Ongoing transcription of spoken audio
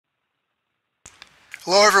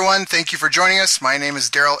Hello, everyone. Thank you for joining us. My name is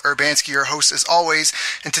Daryl Urbanski, your host as always,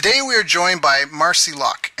 and today we are joined by Marci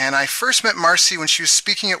Locke. And I first met Marci when she was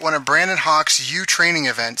speaking at one of Brandon Hawk's U training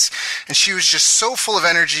events, and she was just so full of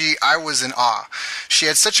energy, I was in awe. She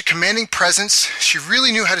had such a commanding presence, she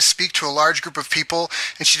really knew how to speak to a large group of people,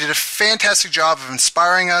 and she did a fantastic job of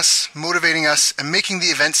inspiring us, motivating us, and making the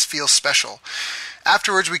events feel special.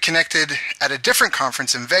 Afterwards, we connected at a different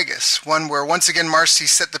conference in Vegas, one where once again Marci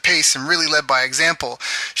set the pace and really led by example.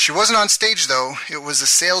 She wasn't on stage though, it was a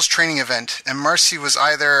sales training event, and Marci was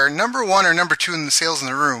either number 1 or number 2 in the sales in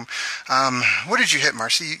the room. What did you hit,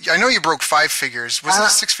 Marci? I know you broke 5 figures. Was it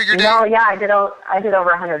a 6-figure day? No, yeah, I did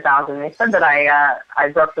over 100,000. They said that I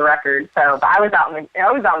broke the record, so but I was out in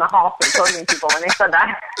the hall closing people when they said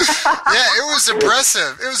that. Yeah, it was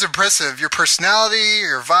impressive. It was impressive. Your personality,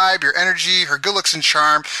 your vibe, your energy, her good looks and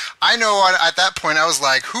charm. I know at that point I was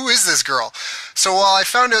like, who is this girl? So while I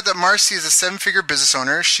found out that Marci is a 7-figure business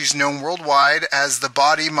owner, she's known worldwide as the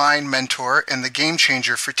body-mind mentor and the game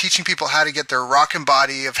changer for teaching people how to get their rockin'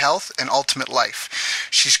 body of health and ultimate life.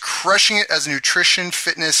 She's crushing it as a nutrition,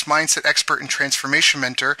 fitness, mindset expert and transformation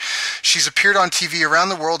mentor. She's appeared on TV around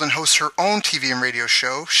the world and hosts her own TV and radio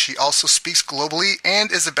show. She also speaks globally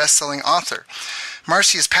and is a best-selling author.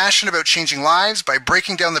 Marci is passionate about changing lives by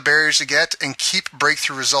breaking down the barriers to get and keep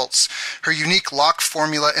breakthrough results. Her unique Locke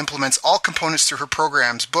formula implements all components through her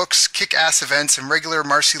programs, books, kick-ass events, and regular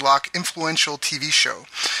Marci Locke influential TV show.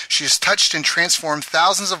 She has touched and transformed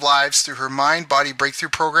thousands of lives through her Mind-Body Breakthrough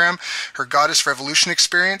program, her Goddess Revolution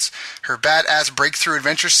experience, her Badass Breakthrough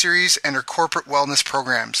Adventure series, and her corporate wellness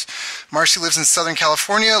programs. Marci lives in Southern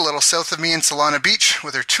California, a little south of me in Solana Beach,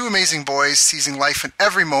 with her 2 amazing boys, seizing life in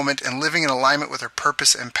every moment and living in alignment with her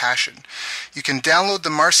purpose and passion. You can download the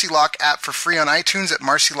Marci Locke app for free on iTunes at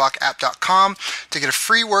marcilockeapp.com to get a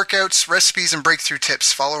free workouts, recipes, and breakthrough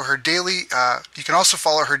tips. Follow her daily. You can also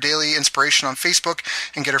follow her daily inspiration on Facebook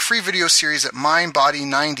and get her free video series at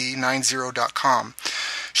mindbody90.com.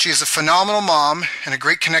 She is a phenomenal mom and a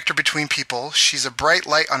great connector between people. She's a bright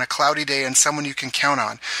light on a cloudy day and someone you can count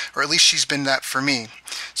on, or at least she's been that for me.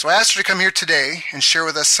 So I asked her to come here today and share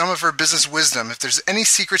with us some of her business wisdom. If there's any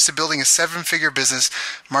secrets to building a 7-figure business,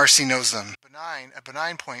 Marci knows them. A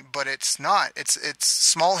benign point, but it's not. It's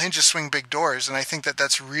small hinges swing big doors, and I think that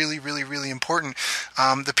that's really, really, really important.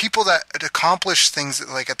 The people that accomplish things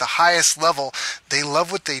like at the highest level, they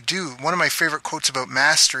love what they do. One of my favorite quotes about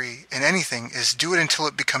mastery in anything is do it until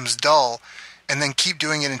it becomes dull, and then keep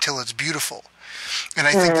doing it until it's beautiful. And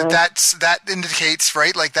I think that indicates,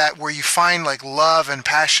 right, like that where you find like love and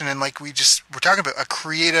passion and like we're talking about a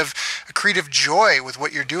creative joy with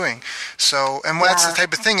what you're doing. So, and that's the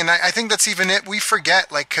type of thing. And I think that's even it. We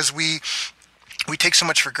forget, like, because we take so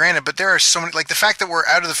much for granted, but there are so many, like the fact that we're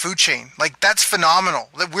out of the food chain, like that's phenomenal.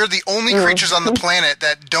 That we're the only creatures on the planet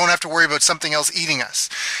that don't have to worry about something else eating us.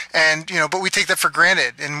 And, but we take that for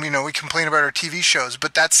granted and, we complain about our TV shows,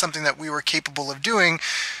 but that's something that we were capable of doing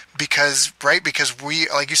because we,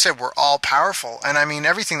 like you said, we're all powerful. And I mean,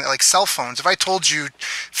 everything that, like cell phones, if I told you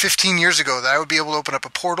 15 years ago that I would be able to open up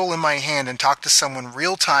a portal in my hand and talk to someone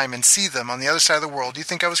real time and see them on the other side of the world, you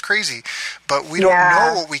think I was crazy. But we don't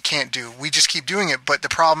know what we can't do. We just keep doing it. But the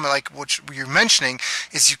problem, like what you're mentioning,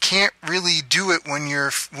 is you can't really do it when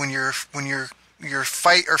your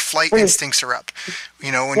fight or flight instincts are up.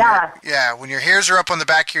 When your hairs are up on the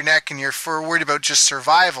back of your neck and you're worried about just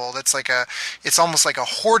survival, it's almost like a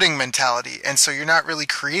hoarding mentality. And so you're not really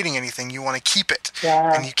creating anything. You want to keep it.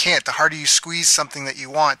 Yeah. And you can't. The harder you squeeze something that you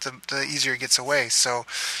want, the easier it gets away. So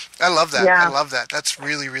I love that. Yeah. I love that. That's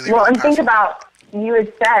really, really, well, really and powerful. Think about, you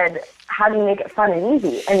had said, how do you make it fun and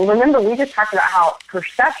easy? And remember, we just talked about how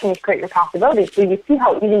perceptions create your possibilities. So you see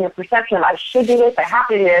how even your perception of I should do this, I have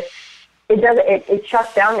to do this, it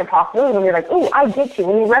shuts down your possibilities when you're like, oh, I get to.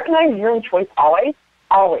 When you recognize you're in choice always,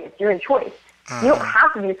 you're in choice. You don't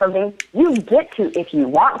have to do something. You get to if you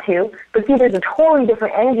want to. But see, there's a totally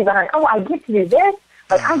different energy behind, oh, I get to do this.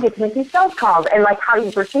 Like, I get to make these sales calls. And, like, how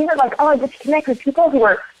you perceive it, like, oh, I get to connect with people who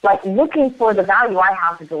are, like, looking for the value I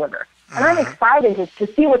have to deliver. And I'm excited to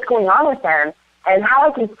see what's going on with them and how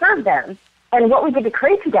I can serve them and what we get to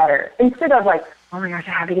create together instead of, like, oh, my gosh,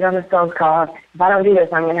 I have to get on this sales call. If I don't do this,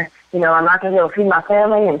 I'm going to, I'm not going to be able to feed my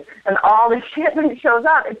family and all this shit that shows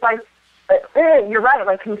up. It's like, you're right,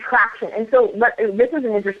 like contraction. And so this is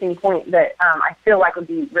an interesting point that I feel like would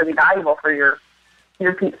be really valuable for your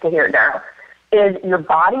peeps to hear, Daryl, is your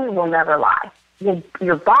body will never lie.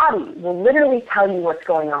 Your body will literally tell you what's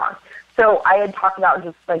going on. So I had talked about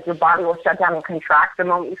just like your body will shut down and contract the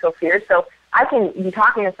moment you feel fear. So I can be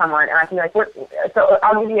talking to someone and I can be like, what? So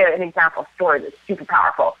I'll give you an example story that's super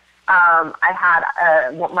powerful. I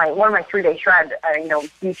had one of my 3-day shred,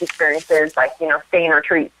 beach experiences, like, stay in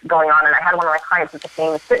retreats going on. And I had one of my clients that's a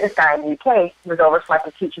famous fitness guy in the UK was over, so I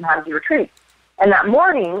could teach him how to do retreats. And that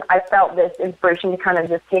morning, I felt this inspiration to kind of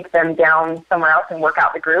just take them down somewhere else and work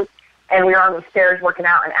out the group. And we were on the stairs working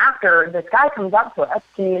out. And after, this guy comes up to us,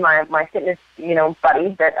 to me, my fitness,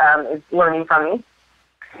 buddy that is learning from me.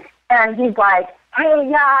 And he's like, hey,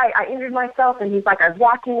 yeah, I injured myself. And he's like, I was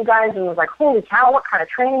watching you guys and was like, holy cow, what kind of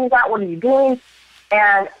training is that? What are you doing?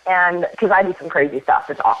 And because I do some crazy stuff.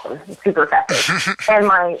 It's awesome. It's super effective. And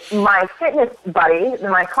my fitness buddy,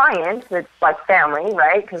 my client, it's like family,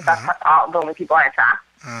 right? Because that's the only people I attract.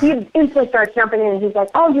 He instantly starts jumping in and he's like,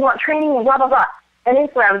 oh, do you want training? And blah, blah, blah. And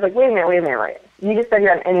instantly I was like, wait a minute. You just said you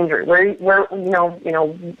had an injury. Where,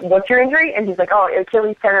 what's your injury? And he's like, oh,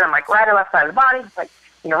 Achilles tendon. I'm like, right or left side of the body? He's like,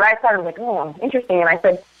 right side. I was like, oh, interesting. And I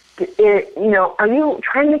said, are you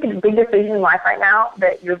trying to make a big decision in life right now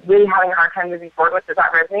that you're really having a hard time moving forward with? Does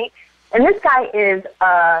that resonate? And this guy is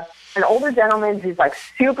an older gentleman who's like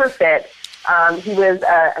super fit. He was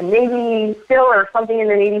a Navy SEAL or something in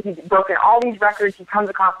the Navy. He's broken all these records. He comes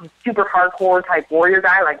across as a super hardcore type warrior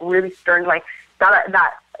guy, like really stern, like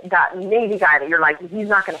that Navy guy that you're like, he's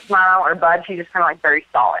not going to smile or budge. He's just kind of like very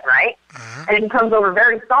solid, right? And he comes over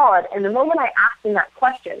very solid. And the moment I asked him that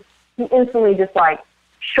question, he instantly just like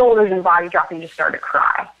shoulders and body dropping, just started to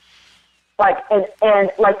cry. Like, and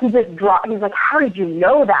like he just dropped. He's like, how did you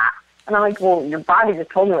know that? And I'm like, well, your body just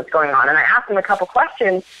told me what's going on. And I asked him a couple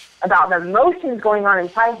questions about the emotions going on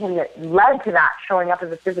inside him that led to that showing up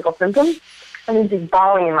as a physical symptom. And he's just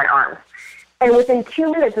bawling in my arms. And within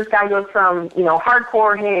 2 minutes, this guy goes from,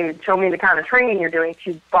 hardcore, hey, show me the kind of training you're doing,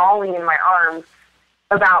 to bawling in my arms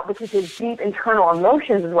because his deep internal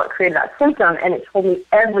emotions is what created that symptom. And it told me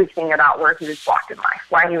everything about where he was blocked in life,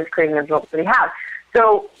 why he was creating the results that he had.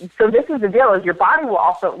 So this is the deal, is your body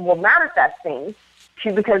will manifest things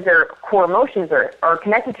because their core emotions are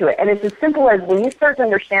connected to it. And it's as simple as when you start to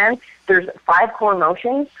understand there's 5 core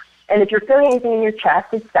emotions, and if you're feeling anything in your chest,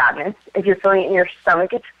 it's sadness. If you're feeling it in your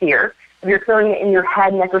stomach, it's fear. If you're feeling it in your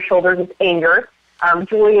head, neck, or shoulders, it's anger.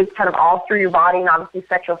 Joy is kind of all through your body, and obviously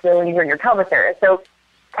sexual feelings are in your pelvis area. So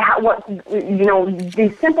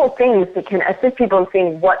these simple things that can assist people in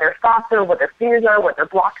seeing what their thoughts are, what their fears are, what their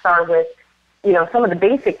blocks are with, some of the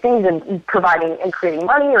basic things in providing and creating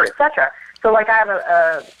money or et cetera. So like I have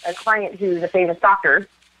a client who's a famous doctor,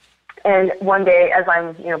 and one day as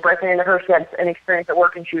I'm, breaking into her, she had an experience at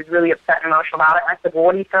work and she was really upset and emotional about it. And I said, well,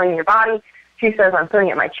 what are you feeling in your body? She says, I'm feeling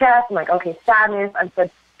it in my chest. I'm like, okay, sadness. I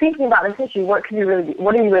said, thinking about this issue, what are you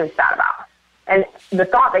really sad about? And the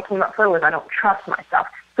thought that came up for her was, I don't trust myself.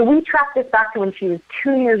 So we tracked this back to when she was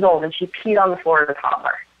 2 years old and she peed on the floor as a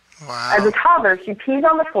toddler. Wow. As a toddler, she pees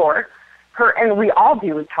on the floor. And we all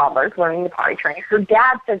do as toddlers, learning the potty training. Her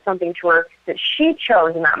dad said something to her that she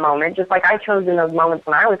chose in that moment, just like I chose in those moments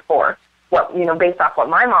when I was 4. Based off what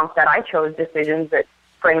my mom said, I chose decisions that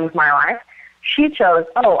framed my life. She chose,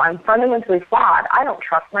 I'm fundamentally flawed. I don't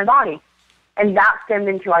trust my body. And that stemmed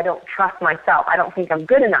into, I don't trust myself. I don't think I'm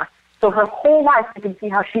good enough. So her whole life, you can see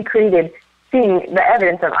how she created seeing the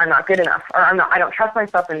evidence of I'm not good enough, or I don't trust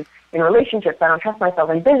myself in relationships. I don't trust myself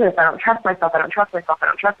in business. I don't trust myself. I don't trust myself. I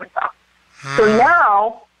don't trust myself. So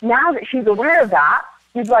now that she's aware of that,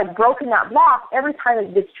 she's like broken that block. Every time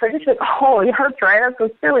it gets triggered, she's like, oh, yeah, that's right. That's so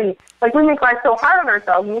silly. Like we make life so hard on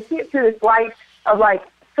ourselves, and you see it through this light of like,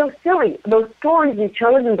 so silly. Those stories we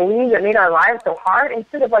chose and believed that made our lives so hard,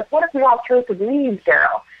 instead of like, what if we all chose to believe,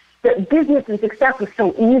 Daryl, that business and success was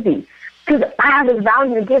so easy? Because I have this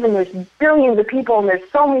value to give, and there's billions of people, and there's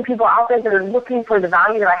so many people out there that are looking for the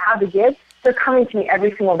value that I have to give. They're coming to me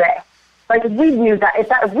every single day. Like if we knew that,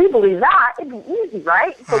 if we believe that, it'd be easy,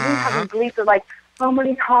 right? So we have this belief of like,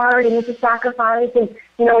 money's hard, and it's a sacrifice, and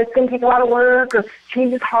it's going to take a lot of work, or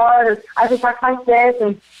change is hard, or I have to sacrifice this,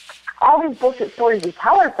 and all these bullshit stories we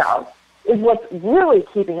tell ourselves is what's really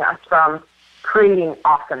keeping us from creating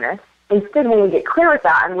awesomeness. Instead, when we get clear with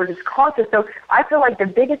that and we're just conscious, so I feel like the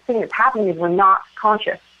biggest thing that's happening is we're not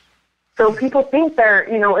conscious. So people think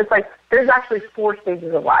it's like there's actually 4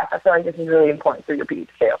 stages of life. I feel like this is really important for your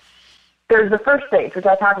people too. There's the first stage, which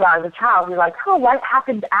I talked about as a child. You're like, life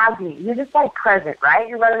happens as me. You're just like present, right?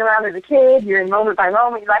 You're running around as a kid. You're in moment by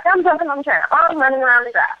moment. You're like, I'm jumping on the chair. I'm running around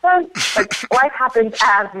the grass. Like life happens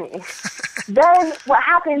as me. Then what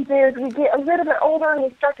happens is we get a little bit older and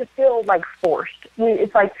we start to feel like forced.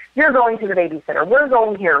 It's like you're going to the babysitter. We're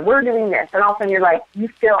going here. We're doing this. And all of a sudden you're like, you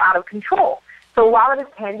feel out of control. So a lot of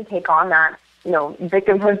us tend to take on that,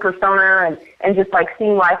 victimhood persona and just like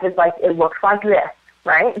seeing life as like, it looks like this.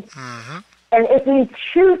 Right? Mm-hmm. And if we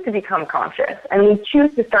choose to become conscious and we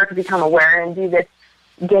choose to start to become aware and do this,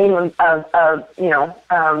 game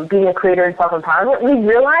of being a creator and self-empowerment, we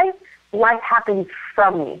realize life happens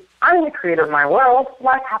from me. I'm the creator of my world.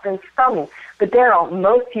 Life happens from me. But Daryl,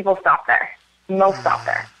 most people stop there. Most stop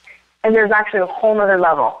there. And there's actually a whole other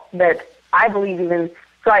level that I believe even.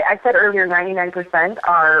 So I said earlier, 99%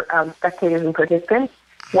 are spectators and participants.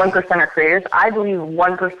 1% are creators. I believe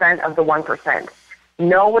 1% of the 1%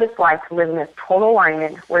 know what it's like to live in this total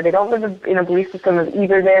alignment where they don't live in a belief system of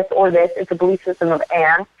either this or this. It's a belief system of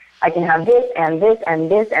and. I can have this and this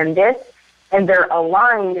and this and this. And they're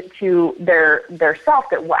aligned to their self,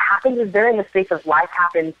 that what happens is they're in the space of life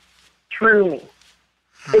happens through me.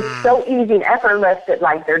 It's so easy and effortless that,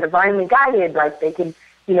 like, they're divinely guided, like they can,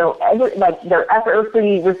 they're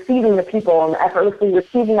effortlessly receiving the people and effortlessly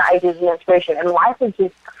receiving the ideas and inspiration. And life is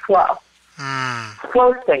just flow,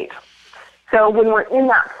 flow state. So when we're in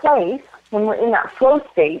that place, when we're in that flow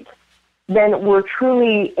state, then we're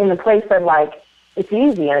truly in the place of, like, it's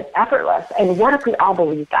easy and it's effortless. And what if we all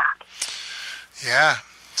believe that? Yeah.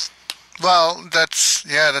 Well, that's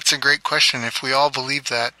a great question. If we all believe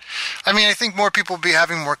that, I mean, I think more people will be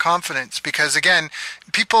having more confidence because, again,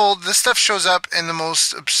 this stuff shows up in the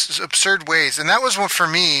most absurd ways. And that was one for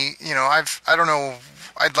me, I don't know,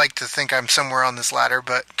 I'd like to think I'm somewhere on this ladder,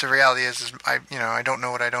 but the reality is I don't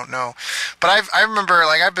know what I don't know. But I remember,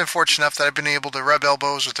 like, I've been fortunate enough that I've been able to rub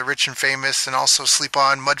elbows with the rich and famous and also sleep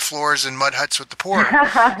on mud floors and mud huts with the poor. In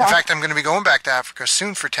fact, I'm going to be going back to Africa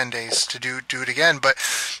soon for 10 days to do it again. But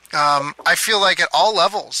I feel like at all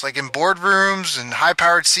levels, like in boardrooms and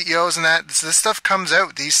high-powered CEOs and that, this stuff comes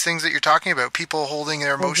out. These things that you're talking about, people holding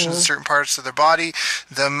their emotions in certain parts of their body,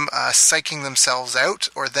 them psyching themselves out,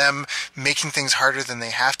 or them making things harder than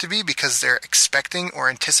they have to be because they're expecting or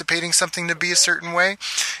anticipating something to be a certain way.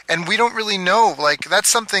 And we don't really know. Like, that's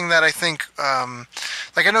something that I think,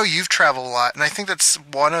 like, I know you've traveled a lot, and I think that's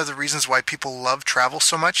one of the reasons why people love travel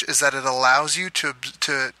so much, is that it allows you to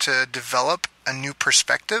develop a new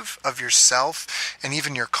perspective of yourself and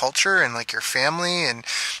even your culture and, like, your family, and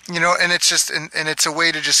and it's just and it's a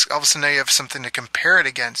way to just all of a sudden now you have something to compare it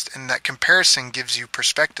against, and that comparison gives you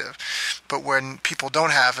perspective. But when people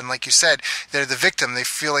don't have, and like you said, they're the victim, they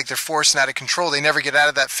feel like they're forced and out of control, they never get out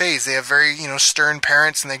of that phase. They have very stern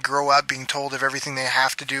parents, and they grow up being told of everything they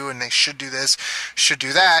have to do, and they should do this, should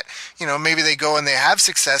do that. Maybe they go and they have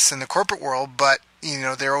success in the corporate world, but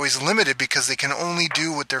they're always limited because they can only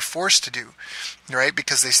do what they're forced to do, right?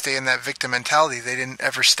 Because they stay in that victim mentality. They didn't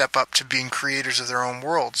ever step up to being creators of their own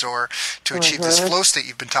worlds or to achieve this flow state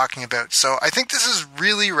you've been talking about. So I think this is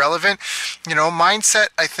really relevant. Mindset,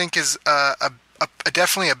 I think, is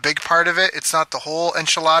definitely a big part of it. It's not the whole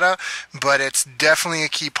enchilada, but it's definitely a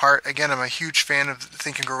key part. Again, I'm a huge fan of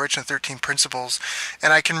Think and Grow Rich and 13 Principles,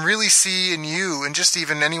 and I can really see in you, and just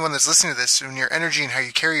even anyone that's listening to this, in your energy and how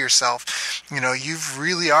you carry yourself, you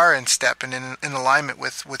really are in step and in alignment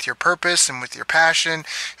with your purpose and with your passion,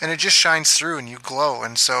 and it just shines through and you glow.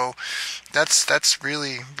 And so that's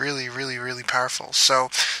really, really, really, really powerful. So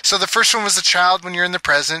the first one was the child when you're in the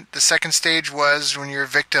present. The second stage was when you're a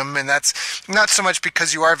victim, and that's not so much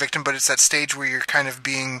because you are a victim, but it's that stage where you're kind of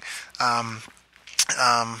being, I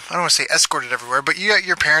don't want to say escorted everywhere, but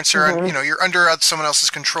your parents are, you're under someone else's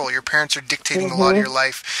control. Your parents are dictating a lot of your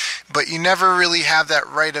life, but you never really have that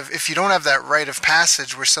right of, if you don't have that rite of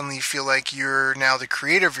passage where suddenly you feel like you're now the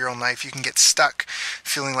creator of your own life, you can get stuck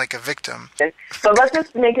feeling like a victim. So let's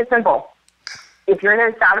just make it simple. If you're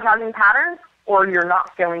in a sabotaging pattern or you're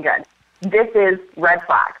not feeling good, this is red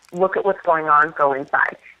flag. Look at what's going on. Go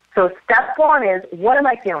inside. So step one is, what am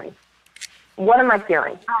I feeling? What am I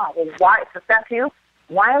feeling? Why? So step two,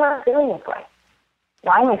 why am I feeling this way?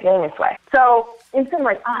 Why am I feeling this way? So instantly,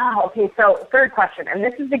 like, okay. So third question, and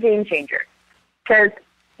this is the game changer, because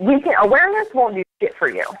awareness won't do shit for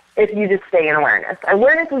you if you just stay in awareness.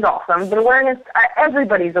 Awareness is awesome, but awareness,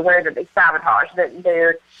 everybody's aware that they sabotage, that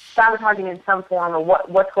they're sabotaging in some form of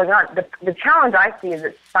what's going on. The challenge I see is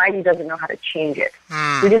that society doesn't know how to change it.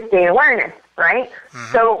 We just stay in awareness, right?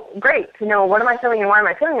 So great to know, what am I feeling and why am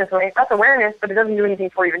I feeling this way? That's awareness, but it doesn't do anything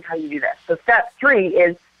for you until you do this. So step three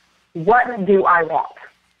is, what do I want?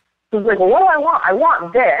 So it's like, well, what do I want? I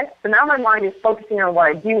want this. So now my mind is focusing on what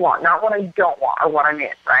I do want, not what I don't want or what I'm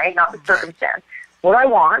in, right? Not the circumstance. What I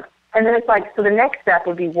want. And then it's like, so the next step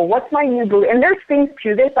would be, well, what's my new belief? And there's things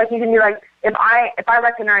to this. Like, you can be like, if I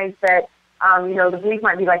recognize that, the belief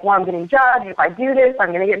might be like, well, I'm getting judged. If I do this,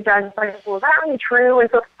 I'm going to get judged. It's like, well, is that really true? And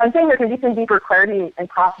so I'm saying there can be some deeper clarity and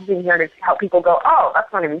processing here to help people go, oh,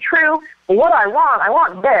 that's not even true. Well, what I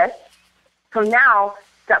want this. So now,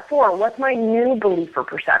 step four, what's my new belief or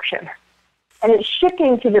perception? And it's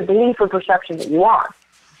shifting to the belief or perception that you want.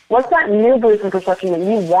 What's that new belief and perception that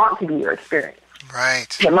you want to be your experience?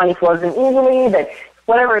 Right. that money flows in easily, that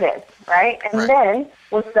whatever it is, right? And Right. then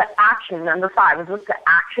what's the action? Number 5 is what's the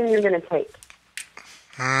action you're going to take?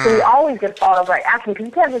 So we always get followed by action because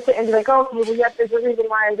you can't just sit and be like, oh, okay, well, yes, there's a reason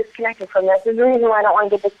why I'm disconnected from this. There's a reason why I don't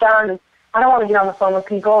want to get this done. I don't want to get on the phone with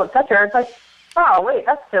people, etc. It's like, oh, wait,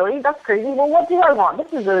 that's silly. That's crazy. Well, what do I want?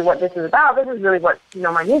 This is really what this is about. This is really what,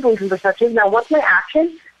 my new belief and perception is. Now, what's my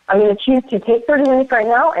action? I'm going to choose to take 30 minutes right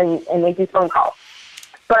now and make these phone calls.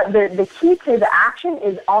 But the key to the action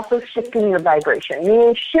is also shifting your vibration,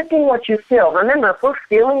 meaning shifting what you feel. Remember, if we're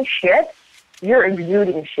feeling shit, you're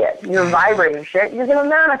exuding shit. You're vibrating shit. You're going to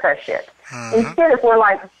manifest shit. Instead, if we're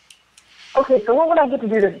like, okay, so what would I get to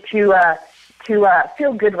do to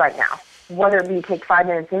feel good right now? Whether it be take 5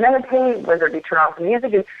 minutes to meditate, whether it be turn on some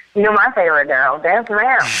music, and my favorite, Daryl, dance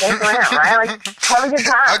around, right? Like, have a good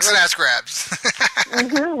time. Hugs and ass grabs.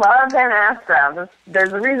 Love and ass grabs.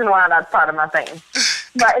 There's a reason why that's part of my thing.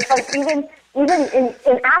 But it's like even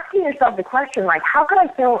in asking yourself the question, like, how could I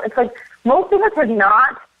feel? It's like most of us have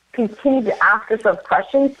not continued to ask ourselves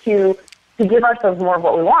questions to give ourselves more of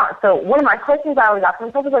what we want. So one of my questions I always ask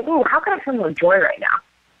myself is like, ooh, how can I feel more joy right now?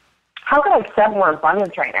 How can I accept more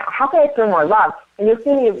abundance right now? How can I feel more love? And you'll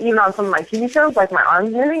see me even on some of my TV shows, like my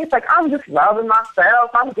arms moving. It's like, I'm just loving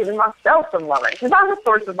myself. I'm giving myself some loving. Because I'm the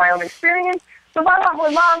source of my own experience. So if I want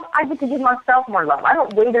more love, I get to give myself more love. I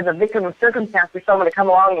don't wait as a victim of circumstance for someone to come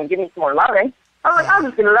along and give me some more loving. I'm like, I'm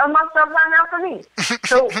just going to love myself right now for me.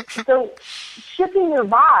 So shifting your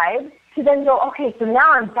vibe to then go, okay, so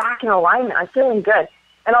now I'm back in alignment. I'm feeling good.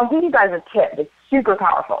 And I'll give you guys a tip that's super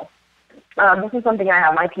powerful. This is something I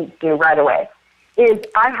have my peeps do right away, is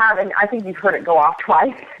I have, and I think you've heard it go off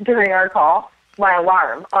twice during our call, my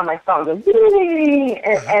alarm on my phone goes,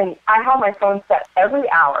 and I have my phone set every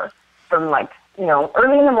hour from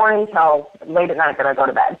early in the morning till late at night that I go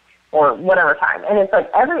to bed, or whatever time. And it's like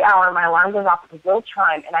every hour my alarm goes off with a little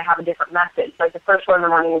chime, and I have a different message. Like the first one in the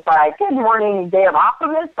morning is like, good morning, day of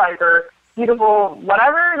awesomeness, or beautiful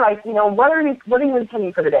whatever, what are you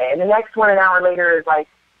intending for the day? And the next one an hour later is like,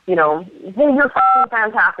 hey, you're fucking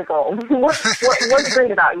fantastical. What's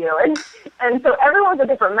great about you? And so everyone's a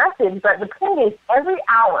different message, but the point is every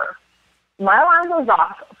hour my alarm goes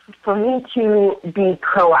off for me to be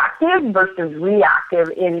proactive versus reactive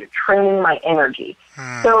in training my energy.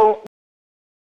 So